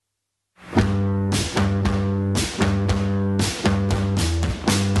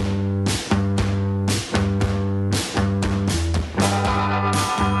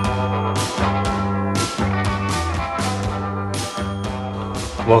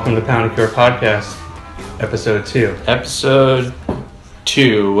Welcome to Pound and Cure Podcast, Episode 2. Episode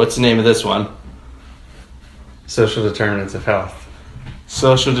 2. What's the name of this one? Social Determinants of Health.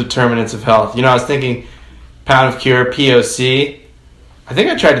 Social Determinants of Health. You know, I was thinking Pound of Cure, POC. I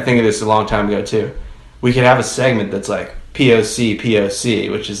think I tried to think of this a long time ago, too. We could have a segment that's like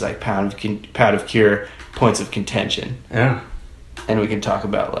POC, which is like Pound of Cure, points of contention. Yeah. And we can talk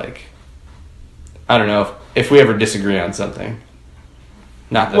about, like, I don't know, if we ever disagree on something.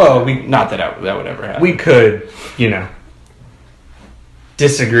 Not that that would ever happen. We could,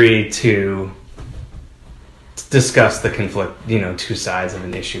 disagree to discuss the conflict, two sides of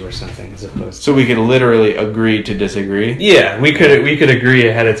an issue or something, as opposed to... So we could literally agree to disagree? Yeah, we could agree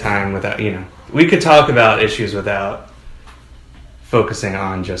ahead of time without, we could talk about issues without focusing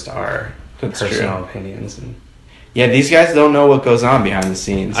on just our personal opinions. And yeah, these guys don't know what goes on behind the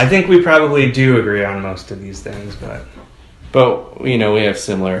scenes. I think we probably do agree on most of these things, but we have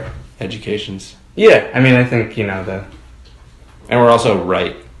similar educations. Yeah, I mean, I think, and we're also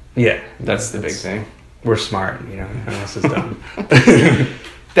right. Yeah. That's the big thing. We're smart, everyone else is dumb.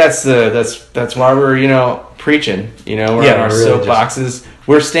 That's why we're, preaching. We're on our soapboxes.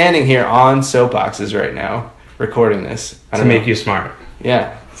 We're standing here on soapboxes right now, recording this. To make you smart.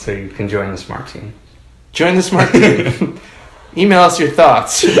 Yeah. So you can join the smart team. Join the smart team. Email us your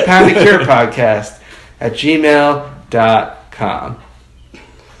thoughts. Pound and Cure Podcast at gmail.com.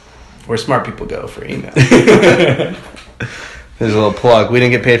 Where smart people go for email. There's a little plug. We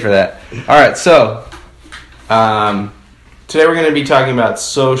didn't get paid for that. All right, so today we're going to be talking about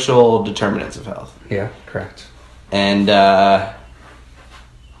social determinants of health. Yeah, correct. And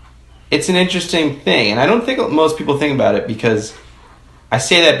it's an interesting thing, and I don't think most people think about it because I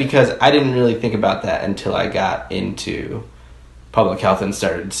say that because I didn't really think about that until I got into public health and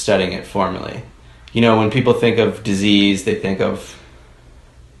started studying it formally. When people think of disease, they think of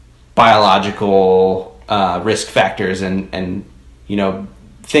biological risk factors and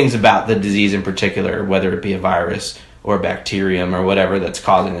things about the disease in particular, whether it be a virus or a bacterium or whatever that's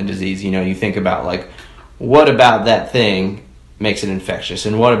causing the disease. You think about, like, what about that thing makes it infectious,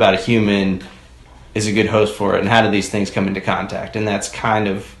 and what about a human is a good host for it, and how do these things come into contact? And that's kind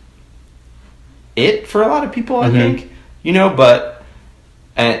of it for a lot of people, I think. But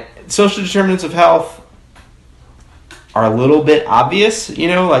social determinants of health are a little bit obvious,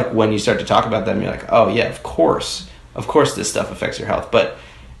 like when you start to talk about them, you're like, oh yeah, of course this stuff affects your health. But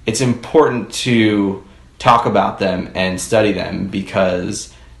it's important to talk about them and study them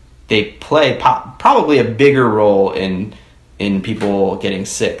because they play probably a bigger role in people getting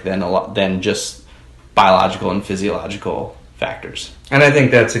sick than just biological and physiological factors. And I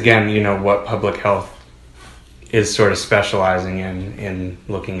think that's, again, what public health is sort of specializing in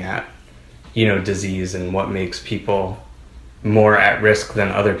looking at, disease and what makes people more at risk than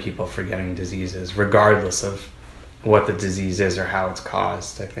other people for getting diseases, regardless of what the disease is or how it's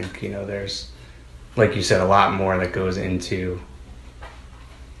caused. I think, there's, like you said, a lot more that goes into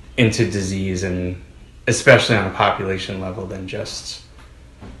disease, and especially on a population level, than just,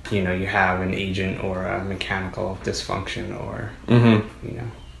 you have an agent or a mechanical dysfunction or,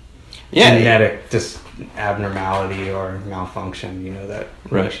 genetic abnormality or malfunction, that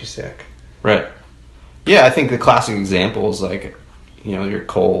makes you sick. Right. Yeah, I think the classic example is like, your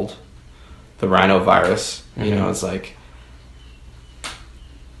cold, the rhinovirus. It's like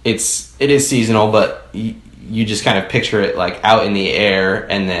it is seasonal, but you just kind of picture it like out in the air,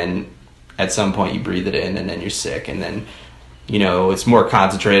 and then at some point you breathe it in, and then you're sick, and then it's more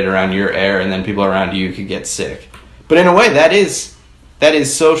concentrated around your air, and then people around you could get sick. But in a way, that is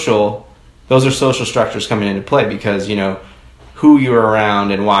social. Those are social structures coming into play because who you're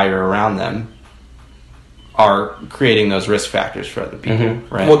around and why you're around them are creating those risk factors for other people,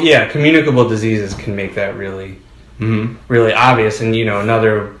 right? Well, yeah, communicable diseases can make that really, really obvious. And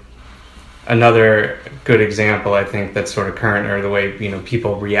another good example, I think, that's sort of current, or the way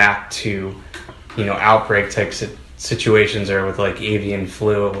people react to outbreak type situations, or with like avian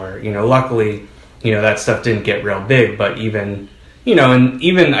flu, where luckily that stuff didn't get real big, but even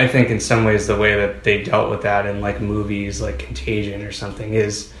I think in some ways the way that they dealt with that in like movies like Contagion or something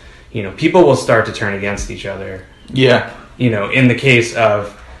is, people will start to turn against each other. Yeah. In the case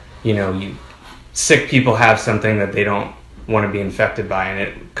of, sick people have something that they don't want to be infected by, and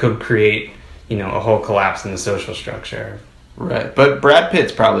it could create, a whole collapse in the social structure. Right. But Brad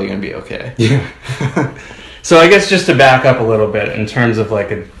Pitt's probably going to be okay. Yeah. So I guess just to back up a little bit in terms of like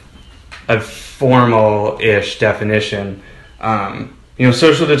a formal-ish definition,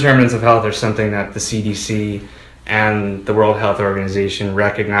 social determinants of health are something that the CDC and the World Health Organization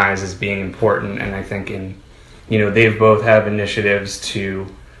recognize as being important, and I think they've both have initiatives to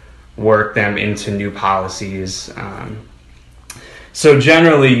work them into new policies. So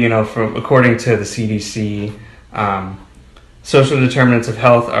generally, according to the CDC, social determinants of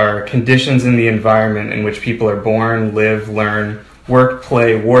health are conditions in the environment in which people are born, live, learn, work,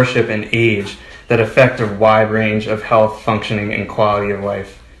 play, worship, and age that affect a wide range of health, functioning, and quality of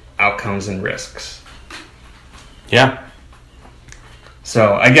life outcomes and risks. Yeah.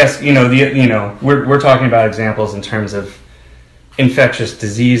 So I guess we're talking about examples in terms of infectious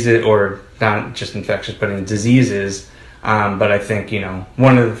diseases, or not just infectious, but in diseases. But I think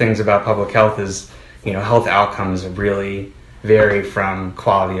one of the things about public health is health outcomes really vary from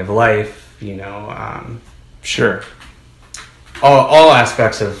quality of life. Sure. All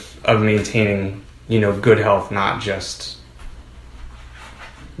aspects of maintaining good health, not just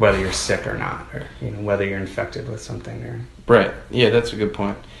whether you're sick or not, or whether you're infected with something or. Right. Yeah, that's a good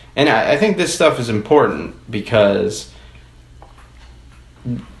point. And I think this stuff is important because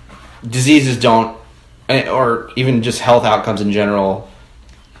diseases don't, or even just health outcomes in general,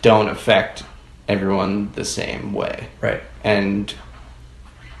 don't affect everyone the same way. Right. And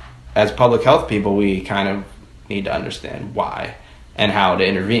as public health people, we kind of need to understand why and how to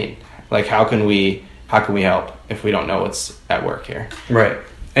intervene. Like, how can we help if we don't know what's at work here? Right.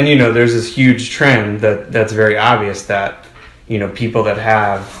 And there's this huge trend that's very obvious that people that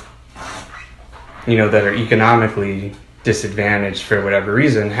have that are economically disadvantaged for whatever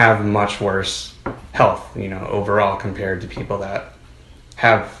reason have much worse health overall compared to people that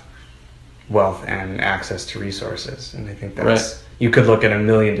have wealth and access to resources. And I think that's right. You could look at a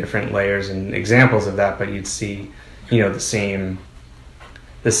million different layers and examples of that, but you'd see the same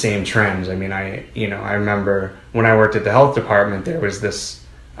trends. I mean, I remember when I worked at the health department, there was this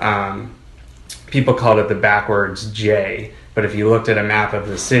people called it the backwards J, but if you looked at a map of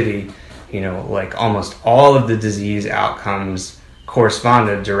the city, like almost all of the disease outcomes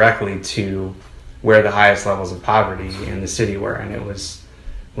corresponded directly to where the highest levels of poverty in the city were, and it was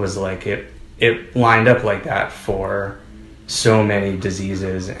like it lined up like that for so many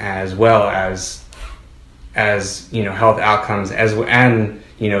diseases, as well as health outcomes, and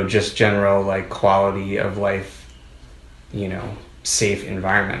just general like quality of life, safe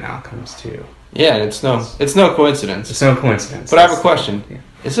environment outcomes too. Yeah, it's no coincidence. It's no coincidence. But I have a question. Yeah.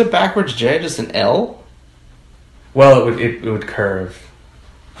 Is it backwards J just an L? Well, it would curve.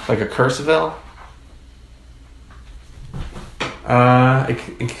 Like a cursive L?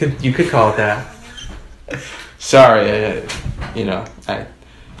 You could call it that. Sorry,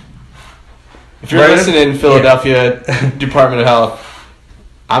 if you're listening, Philadelphia Department of Health,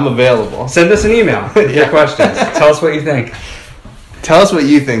 I'm available. Send us an email with your questions. Tell us what you think. Tell us what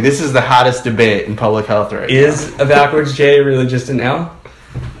you think. This is the hottest debate in public health right now. Is a backwards J really just an L?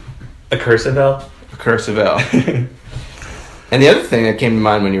 A cursive L? A cursive L. And the other thing that came to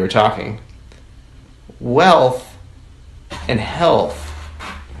mind when you were talking, wealth and health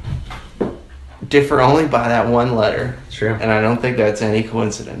differ only by that one letter. True. And I don't think that's any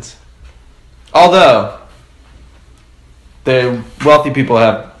coincidence. Although, the wealthy people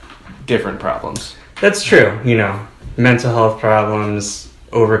have different problems. That's true. Mental health problems,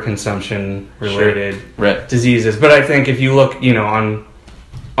 overconsumption related right. diseases. But I think if you look, on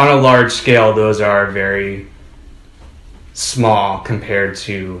a large scale, those are very small compared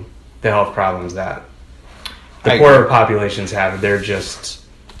to the health problems that the poorer populations have. They're just,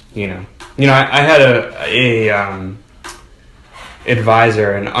 I had a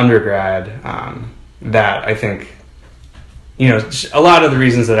advisor, an undergrad, that I think, a lot of the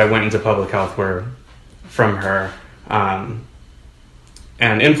reasons that I went into public health were from her,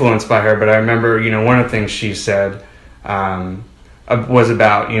 and influenced by her. But I remember, one of the things she said was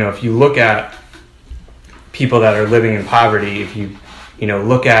about, if you look at people that are living in poverty, if you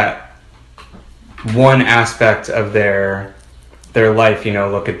look at one aspect of their life,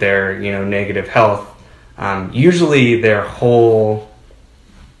 look at their negative health, usually their whole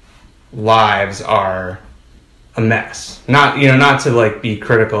lives are a mess. Not to like be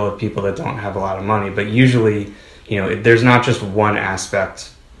critical of people that don't have a lot of money, but usually there's not just one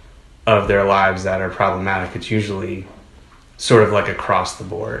aspect of their lives that are problematic. It's usually sort of like across the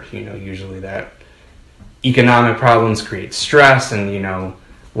board. Usually that economic problems create stress, and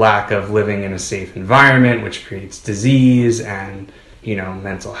lack of living in a safe environment, which creates disease, and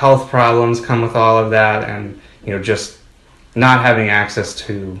mental health problems come with all of that, and just not having access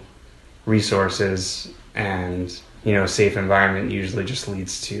to resources and safe environment usually just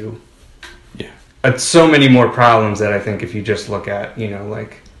leads to so many more problems that I think if you just look at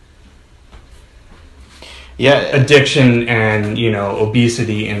addiction and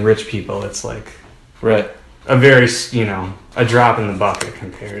obesity in rich people, it's like right a very a drop in the bucket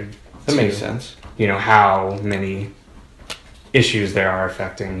compared That makes sense. How many issues there are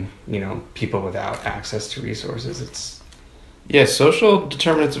affecting, people without access to resources. Social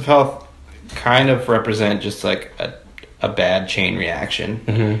determinants of health kind of represent just like a bad chain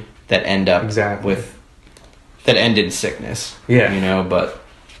reaction that end up that end in sickness. Yeah. But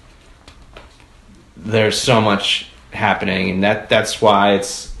there's so much happening, and that's why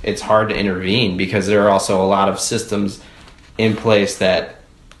it's hard to intervene, because there are also a lot of systems in place that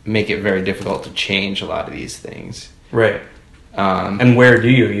make it very difficult to change a lot of these things. Right. And where do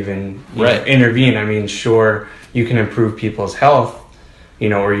you even intervene? I mean, sure, you can improve people's health,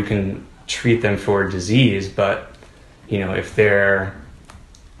 or you can treat them for disease, but, if their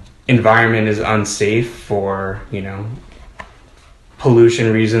environment is unsafe for,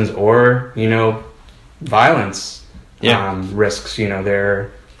 pollution reasons or, violence risks,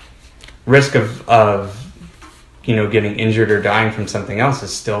 their risk of getting injured or dying from something else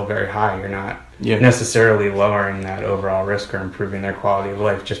is still very high. You're not necessarily lowering that overall risk or improving their quality of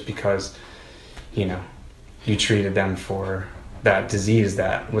life just because, you treated them for that disease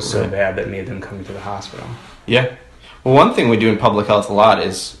that was so bad that made them come to the hospital. Yeah. Well, one thing we do in public health a lot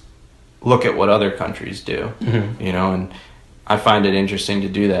is look at what other countries do, and I find it interesting to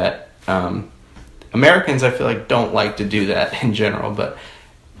do that. Americans, I feel like, don't like to do that in general, but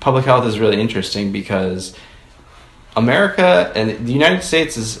public health is really interesting because America and the United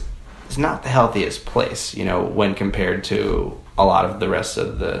States is not the healthiest place, when compared to a lot of the rest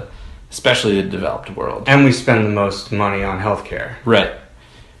of especially the developed world. And we spend the most money on healthcare. Right.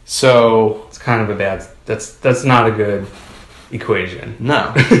 So it's kind of that's not a good equation.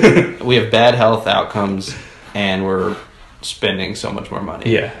 No. We have bad health outcomes and we're spending so much more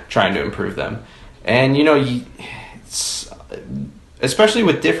money trying to improve them. And especially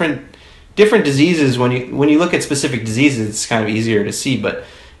with different diseases, when you look at specific diseases, it's kind of easier to see, but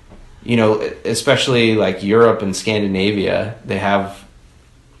especially like Europe and Scandinavia, they have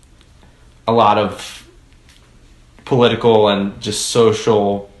a lot of political and just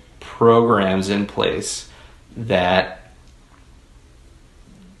social programs in place that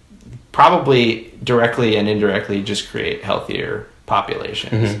probably directly and indirectly just create healthier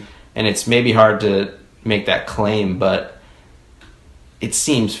populations. And it's maybe hard to make that claim, but it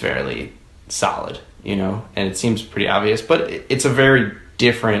seems fairly solid, and it seems pretty obvious, but it's a very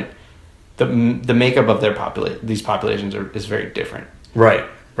different, the makeup of these populations is very different. Right.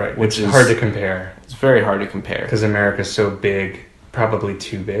 Which is hard to compare. It's very hard to compare. Because America's so big, probably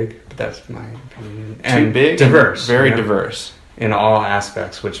too big, but that's my opinion. Too big? Diverse. Very diverse. In all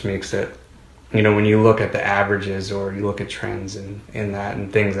aspects, which makes it, when you look at the averages or you look at trends in that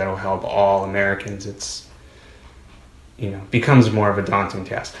and things that will help all Americans, it's, becomes more of a daunting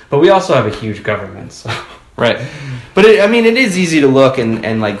task. But we also have a huge government, so... Right. But it is easy to look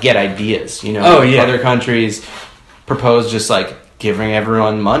and like get ideas, Other countries propose just like giving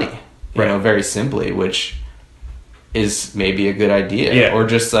everyone money, very simply, which is maybe a good idea. Yeah. Or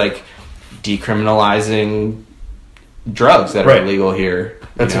just like decriminalizing drugs that are illegal here.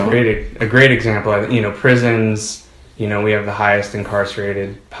 That's a great example. Prisons, we have the highest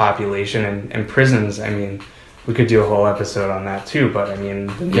incarcerated population, and prisons, we could do a whole episode on that too, but the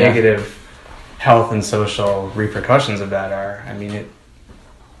negative health and social repercussions of that are,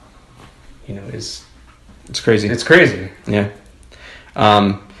 it's crazy. It's crazy. Yeah.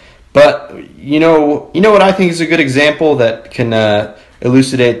 But what I think is a good example that can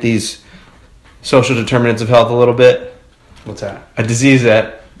elucidate these social determinants of health a little bit? What's that? A disease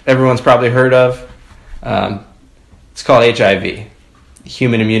that everyone's probably heard of. It's called HIV,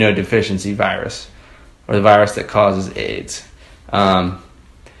 human immunodeficiency virus, or the virus that causes AIDS.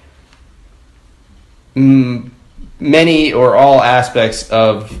 Many or all aspects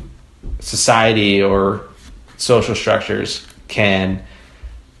of society or social structures can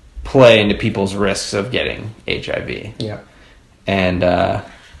play into people's risks of getting HIV. Yeah. And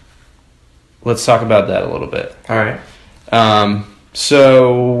let's talk about that a little bit. All right.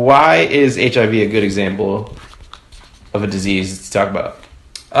 So why is HIV a good example of a disease to talk about?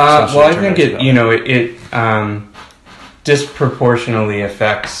 Well, I think it disproportionately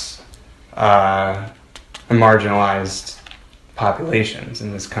affects marginalized populations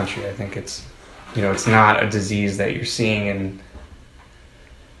in this country. I think it's not a disease that you're seeing in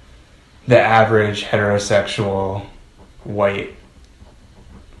the average heterosexual white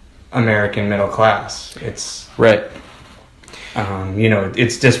American middle class. It's right.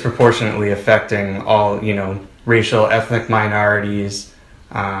 It's disproportionately affecting all, racial, ethnic minorities,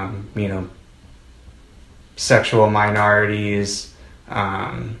 sexual minorities,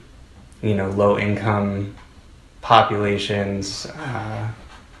 low income populations,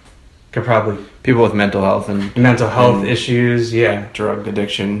 could probably People with mental health and mental health issues. Yeah, drug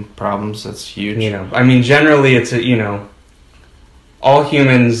addiction problems. That's huge. you know, I mean, generally, it's a, you know, all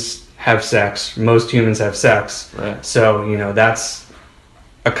humans have sex. Most humans have sex. Right. So, you know, that's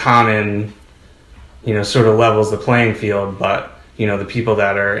a common, you know, sort of levels the playing field. But, you know, the people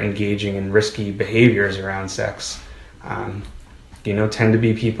that are engaging in risky behaviors around sex, you know, tend to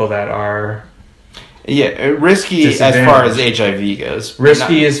be people that are Yeah, risky as far as HIV goes.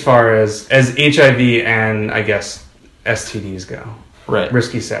 risky as far as HIV and, I guess, STDs go. Right.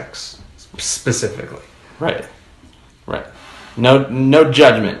 Risky sex, specifically. Right. Right. No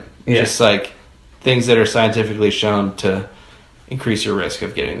judgment. Yeah. Just like things that are scientifically shown to increase your risk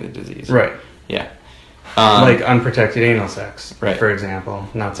of getting the disease. Right. Yeah. Like unprotected anal sex, Right. for example.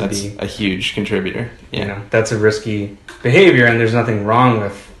 Not to That's be, a huge contributor. Yeah. you know, that's a risky behavior, and there's nothing wrong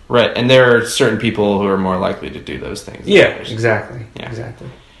with. Right. And there are certain people who are more likely to do those things. than Yeah, others. exactly. Yeah. Exactly.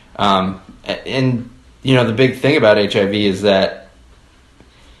 And you know, the big thing about HIV is that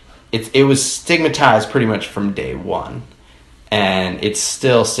it was stigmatized pretty much from day one, and it's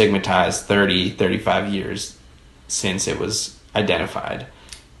still stigmatized 35 years since it was identified,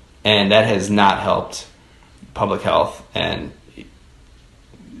 and that has not helped public health and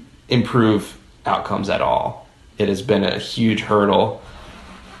improve outcomes at all. It has been a huge hurdle,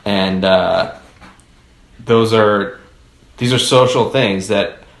 and these are social things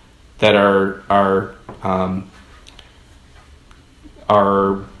that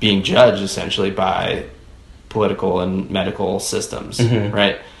are being judged essentially by political and medical systems, Mhm.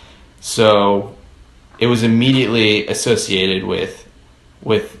 right? So it was immediately associated with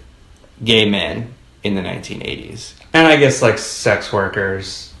gay men in the 1980s. And I guess like sex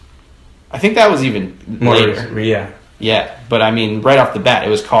workers. I think that was even More, later. yeah. Yeah, but I mean, right off the bat, it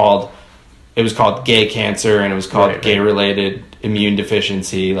was called gay cancer, and it was called Right. gay-related immune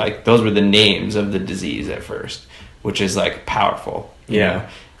deficiency. Like, those were the names of the disease at first, which is like powerful, you Yeah. know?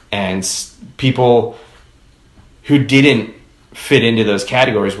 And people who didn't fit into those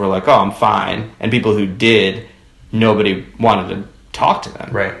categories were like, "Oh, I'm fine," and people who did, nobody wanted to talk to them,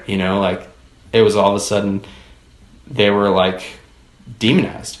 Right. You know, like, it was all of a sudden they were like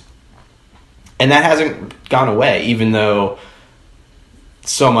demonized. And that hasn't gone away, even though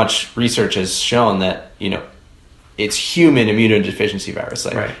so much research has shown that, you know, it's human immunodeficiency virus.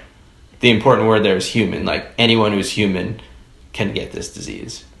 Like, Right. the important word there is human. Like, anyone who's human can get this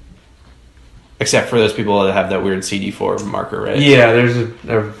disease. Except for those people that have that weird CD4 marker, right? Yeah, there's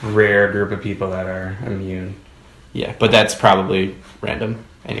a rare group of people that are immune. Yeah, but that's probably random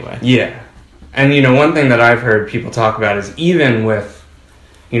anyway. Yeah. And, you know, one thing that I've heard people talk about is even with,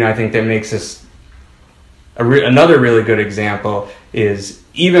 you know, I think that makes this another really good example is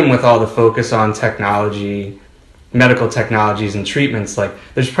even with all the focus on technology, medical technologies and treatments, like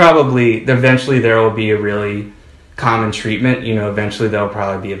eventually there will be a really common treatment. You know, eventually there'll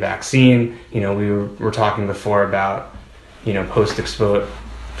probably be a vaccine. You know, we were talking before about, you know,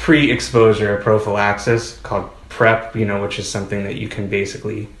 pre-exposure prophylaxis called PrEP, you know, which is something that you can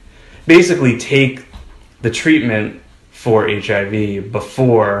basically take the treatment for HIV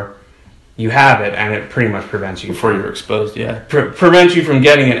before you have it, and it pretty much prevents you Before you're exposed, yeah. prevents you from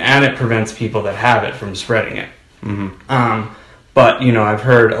getting it, and it prevents people that have it from spreading it. Mm-hmm. But, you know, I've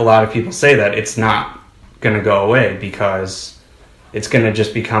heard a lot of people say that it's not going to go away because it's going to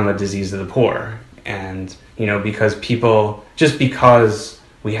just become a disease of the poor. And, you know, because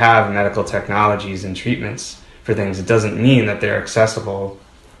we have medical technologies and treatments for things, it doesn't mean that they're accessible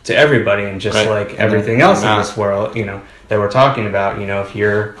to everybody. And just Right. like everything else in this world, you know, that we're talking about, you know, if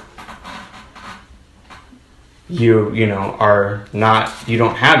you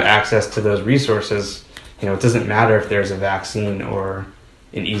don't have access to those resources, you know, it doesn't matter if there's a vaccine or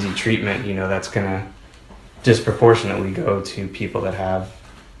an easy treatment, you know, that's going to disproportionately go to people that have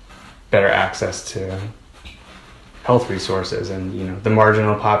better access to health resources. And, you know, the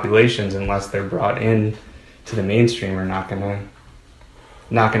marginal populations, unless they're brought in to the mainstream, are not going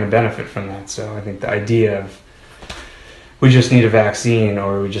to benefit from that. So I think the idea of we just need a vaccine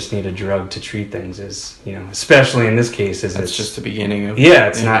or we just need a drug to treat things is, you know, especially in this case, It's just the beginning of...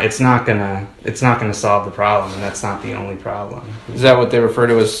 it's not gonna solve the problem, and that's not the only problem. Is that what they refer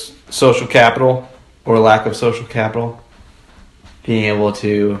to as social capital or lack of social capital? Being able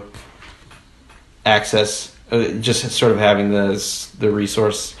to access, just sort of having the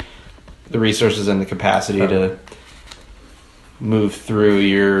resources and the capacity to move through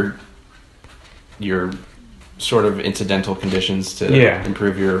your sort of incidental conditions to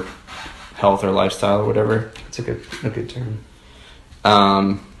improve your health or lifestyle or whatever. It's a good term.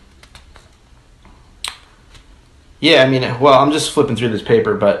 Yeah, I mean, well, I'm just flipping through this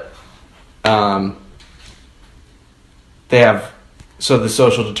paper, but They have, so the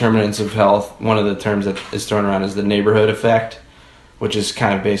social determinants of health, one of the terms that is thrown around is the neighborhood effect, which is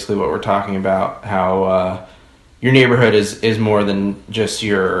kind of basically what we're talking about, how your neighborhood is more than just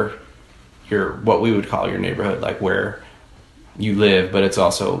your what we would call your neighborhood, like where you live, but it's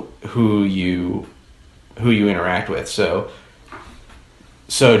also who you interact with. So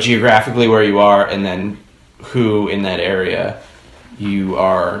geographically where you are, and then who in that area you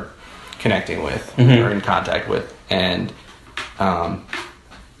are connecting with or in contact with. And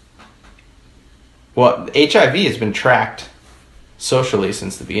well, HIV has been tracked socially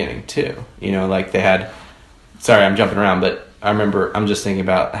since the beginning too. You know, like they had, sorry, I'm jumping around, but I remember, I'm just thinking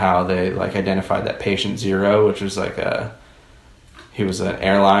about how they like identified that patient zero, which was like he was an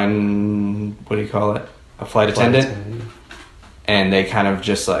airline, what do you call it? A flight attendant. And they kind of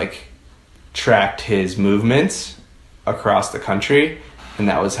just like tracked his movements across the country. And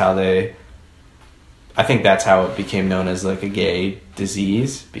that was how I think that's how it became known as like a gay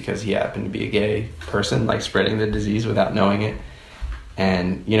disease, because he happened to be a gay person, like spreading the disease without knowing it.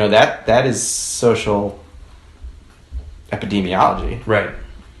 And, you know, that is social epidemiology. Right.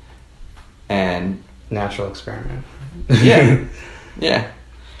 And natural experiment. Yeah. Yeah.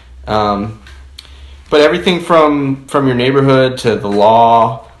 But everything from your neighborhood to the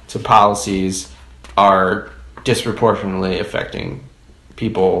law to policies are disproportionately affecting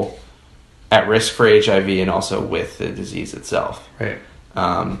people at risk for HIV and also with the disease itself. Right.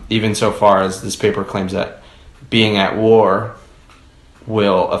 Even so far as this paper claims that being at war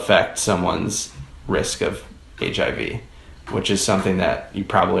will affect someone's risk of HIV, which is something that you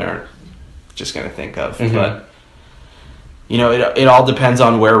probably aren't just going to think of. Mm-hmm. But, you know, it all depends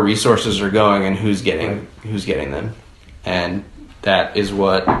on where resources are going and who's getting them. And that is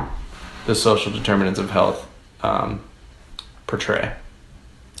what the social determinants of health portray.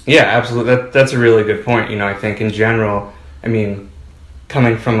 Yeah, absolutely. That's a really good point. You know, I think in general, I mean,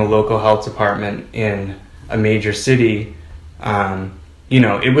 coming from a local health department in a major city, you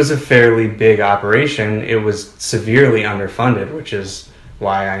know, it was a fairly big operation. It was severely underfunded, which is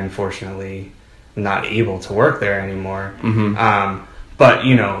why I unfortunately am not able to work there anymore. Mm-hmm. But,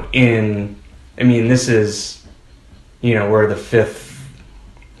 you know, this is, you know, we're the 5th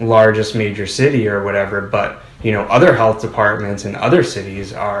largest major city or whatever, but, you know, other health departments in other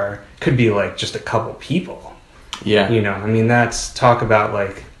cities could be like just a couple people. Yeah. You know, I mean, that's talk about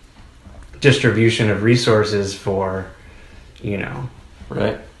like distribution of resources for, you know.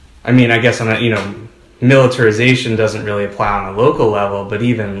 Right. I mean, I guess militarization doesn't really apply on a local level, but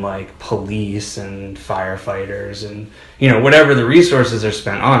even like police and firefighters and, you know, whatever the resources are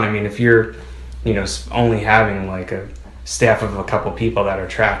spent on. I mean, if you're, you know, only having like a staff of a couple people that are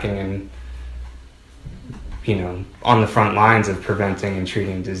tracking and, you know, on the front lines of preventing and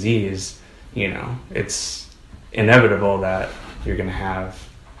treating disease, you know, it's inevitable that you're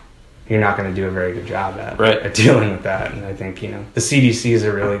not going to do a very good job at dealing with that. And I think, you know, the CDC is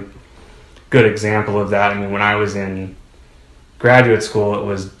a really good example of that. I mean, when I was in graduate school, it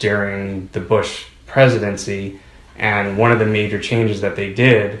was during the Bush presidency, and one of the major changes that they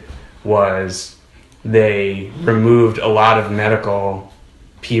did was they removed a lot of medical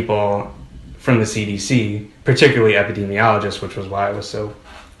people from the CDC, particularly epidemiologists, which was why it was so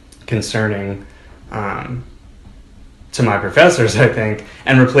concerning to my professors, I think,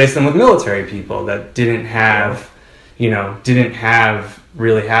 and replaced them with military people that didn't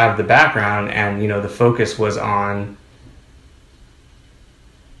really have the background, and, you know, the focus was on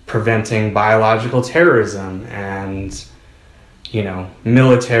preventing biological terrorism and, you know,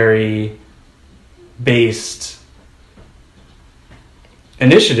 military-based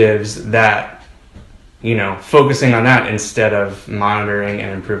initiatives that, you know, focusing on that instead of monitoring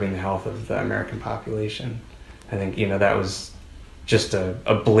and improving the health of the American population. I think, you know, that was just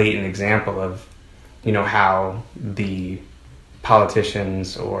a blatant example of, you know, how the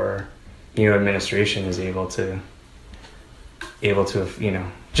politicians or, you know, administration is able to, you know,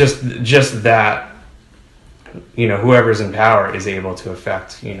 just that, you know, whoever's in power is able to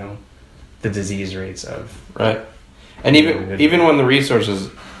affect, you know, the disease rates of. Right. And even when the resources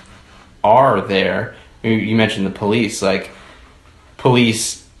are there, you mentioned the police, like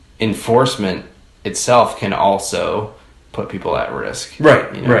police enforcement itself can also put people at risk.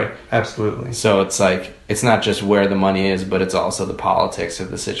 Right, you know? Right, absolutely. So it's like, it's not just where the money is, but it's also the politics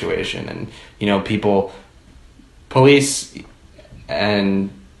of the situation. And, you know, police and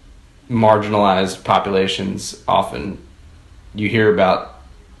marginalized populations, often you hear about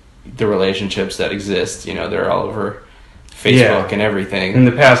the relationships that exist, you know, they're all over Facebook and everything. In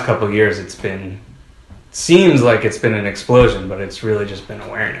the past couple of years, it's been seems like it's been an explosion, but it's really just been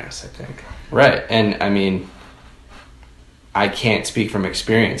awareness, I think. Right. And I mean, I can't speak from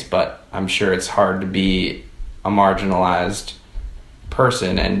experience, but I'm sure it's hard to be a marginalized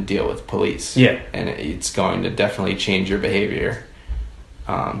person and deal with police. Yeah. And it's going to definitely change your behavior.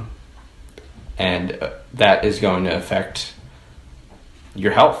 And that is going to affect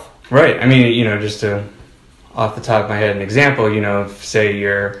your health. Right. I mean, just to, off the top of my head, an example, if, say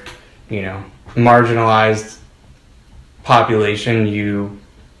you're, marginalized population, you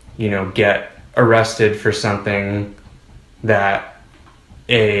get arrested for something that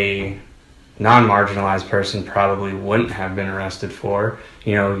a non-marginalized person probably wouldn't have been arrested for.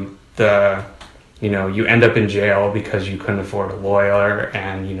 You end up in jail because you couldn't afford a lawyer,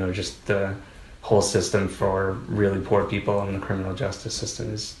 and just the whole system for really poor people in the criminal justice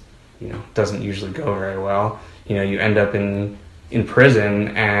system is doesn't usually go very well. You end up in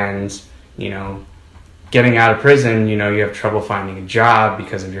prison, and getting out of prison, you have trouble finding a job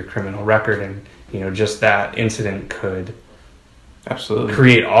because of your criminal record, and just that incident could absolutely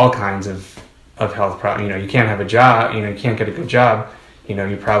create all kinds of health problems. You can't have a job, you can't get a good job,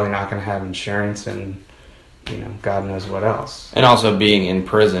 you're probably not going to have insurance, and God knows what else. And also being in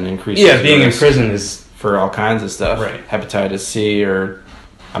prison increases being in prison is for all kinds of stuff. Right. Hepatitis C, or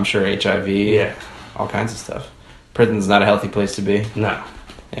I'm sure HIV. Yeah. All kinds of stuff. Prison's not a healthy place to be. No.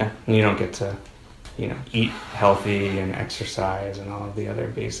 Yeah. And you don't get to eat healthy and exercise and all of the other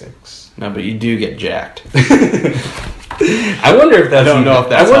basics. No, but you do get jacked. I wonder if that's. I don't know if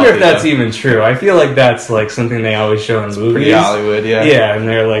that's. I wonder healthy, if that's though. even true. I feel like that's like something they always show in movies. Pretty Hollywood, yeah. Yeah, and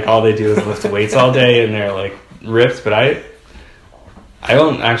they're like, all they do is lift weights all day, and they're like ripped. But I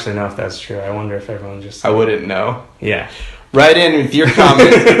don't actually know if that's true. I wonder if everyone just. I wouldn't know. Yeah. Write in with your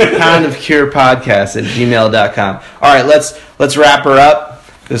comment. poundofcurepodcast@gmail.com. All right, let's wrap her up.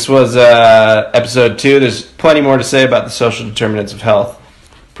 This was episode 2. There's plenty more to say about the social determinants of health.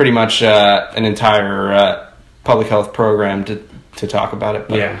 Pretty much an entire public health program to talk about it.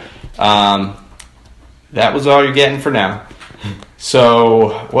 But, yeah. That was all you're getting for now.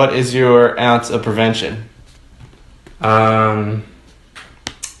 So, what is your ounce of prevention? I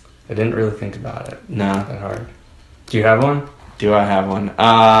didn't really think about it. No. Not that hard. Do you have one? Do I have one?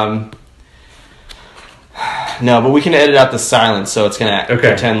 No, but we can edit out the silence, so it's going to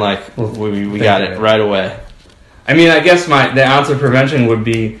pretend like we got it right away. I mean, I guess the ounce of prevention would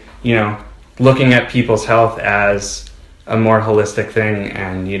be, looking at people's health as a more holistic thing,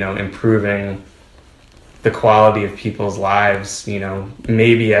 and, improving the quality of people's lives,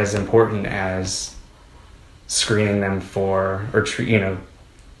 maybe as important as screening them for, or,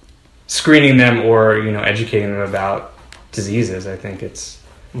 screening them or, educating them about diseases. I think it's,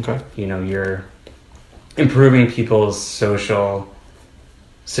 you're improving people's social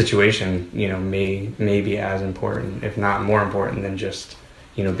situation, may be as important, if not more important than just,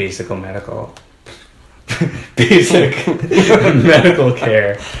 basic medical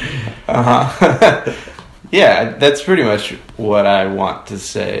care. Yeah, that's pretty much what I want to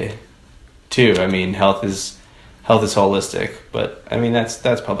say too. I mean, health is holistic, but I mean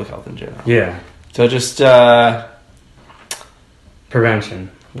that's public health in general. Yeah. So just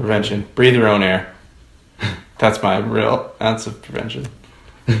prevention. Breathe your own air. That's my real ounce of prevention.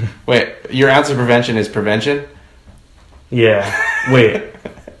 Wait, your ounce of prevention is prevention? Yeah. Wait.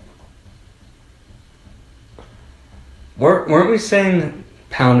 Weren't we saying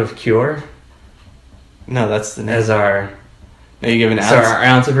pound of cure? No, that's the name. As our... No, you give an ounce? So our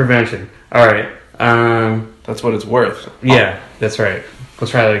ounce of prevention. All right. That's what it's worth. Yeah, that's right.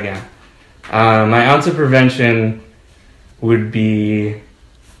 Let's try that again. My ounce of prevention would be...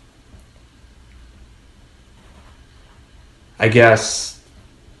 I guess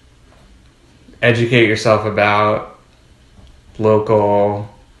educate yourself about local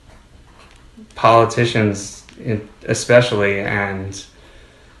politicians especially, and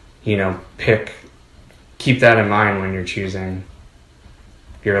keep that in mind when you're choosing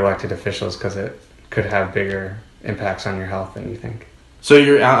your elected officials, because it could have bigger impacts on your health than you think. So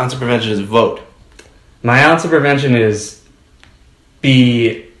your ounce of prevention is vote? My ounce of prevention is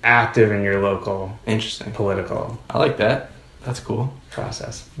be active in your local political I like that. That's cool.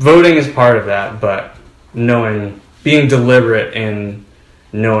 Process. Voting is part of that, but being deliberate in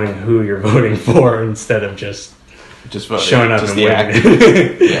knowing who you're voting for instead of just voting, showing up just and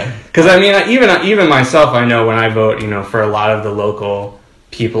waiting. Yeah. Because I mean, even myself, I know when I vote, for a lot of the local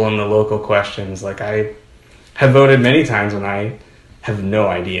people and the local questions, like I have voted many times when I have no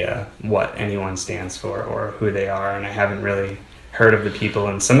idea what anyone stands for or who they are, and I haven't really heard of the people.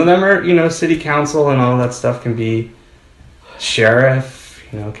 And some of them are, city council and all that stuff can be sheriff,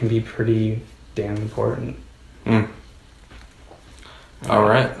 can be pretty damn important. Mm. All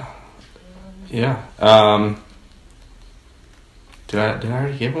right. Yeah. Did I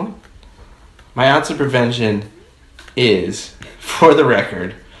already give one? My ounce of prevention is, for the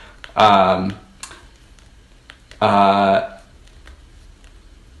record,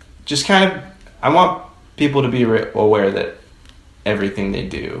 just kind of, I want people to be aware that everything they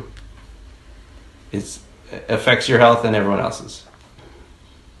do affects your health and everyone else's.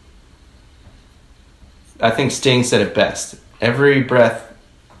 I think Sting said it best. Every breath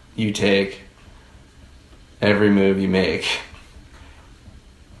you take, every move you make.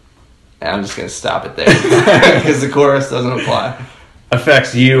 And I'm just going to stop it there because the chorus doesn't apply.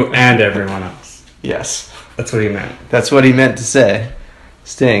 Affects you and everyone else. Yes. That's what he meant. That's what he meant to say.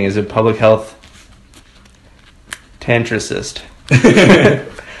 Sting is a public health tantricist.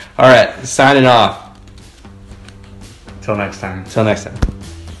 All right, signing off. Till next time. Till next time.